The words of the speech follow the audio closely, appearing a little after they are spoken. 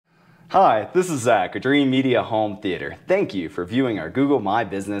Hi, this is Zach at Dreamedia Home Theater. Thank you for viewing our Google My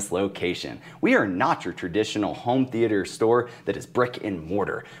Business location. We are not your traditional home theater store that is brick and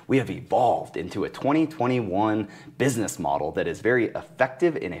mortar. We have evolved into a 2021 business model that is very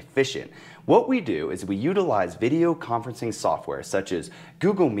effective and efficient. What we do is we utilize video conferencing software such as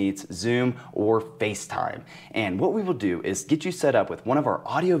Google Meets, Zoom, or FaceTime. And what we will do is get you set up with one of our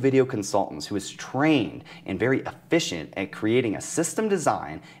audio video consultants who is trained and very efficient at creating a system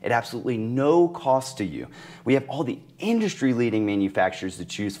design at absolutely no cost to you. We have all the industry-leading manufacturers to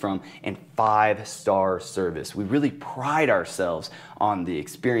choose from and 5-star service. We really pride ourselves on the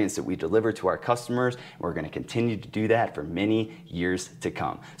experience that we deliver to our customers. We're going to continue to do that for many years to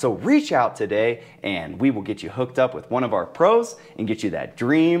come. So reach out today and we will get you hooked up with one of our pros and get you that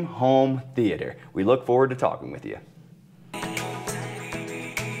dream home theater. We look forward to talking with you.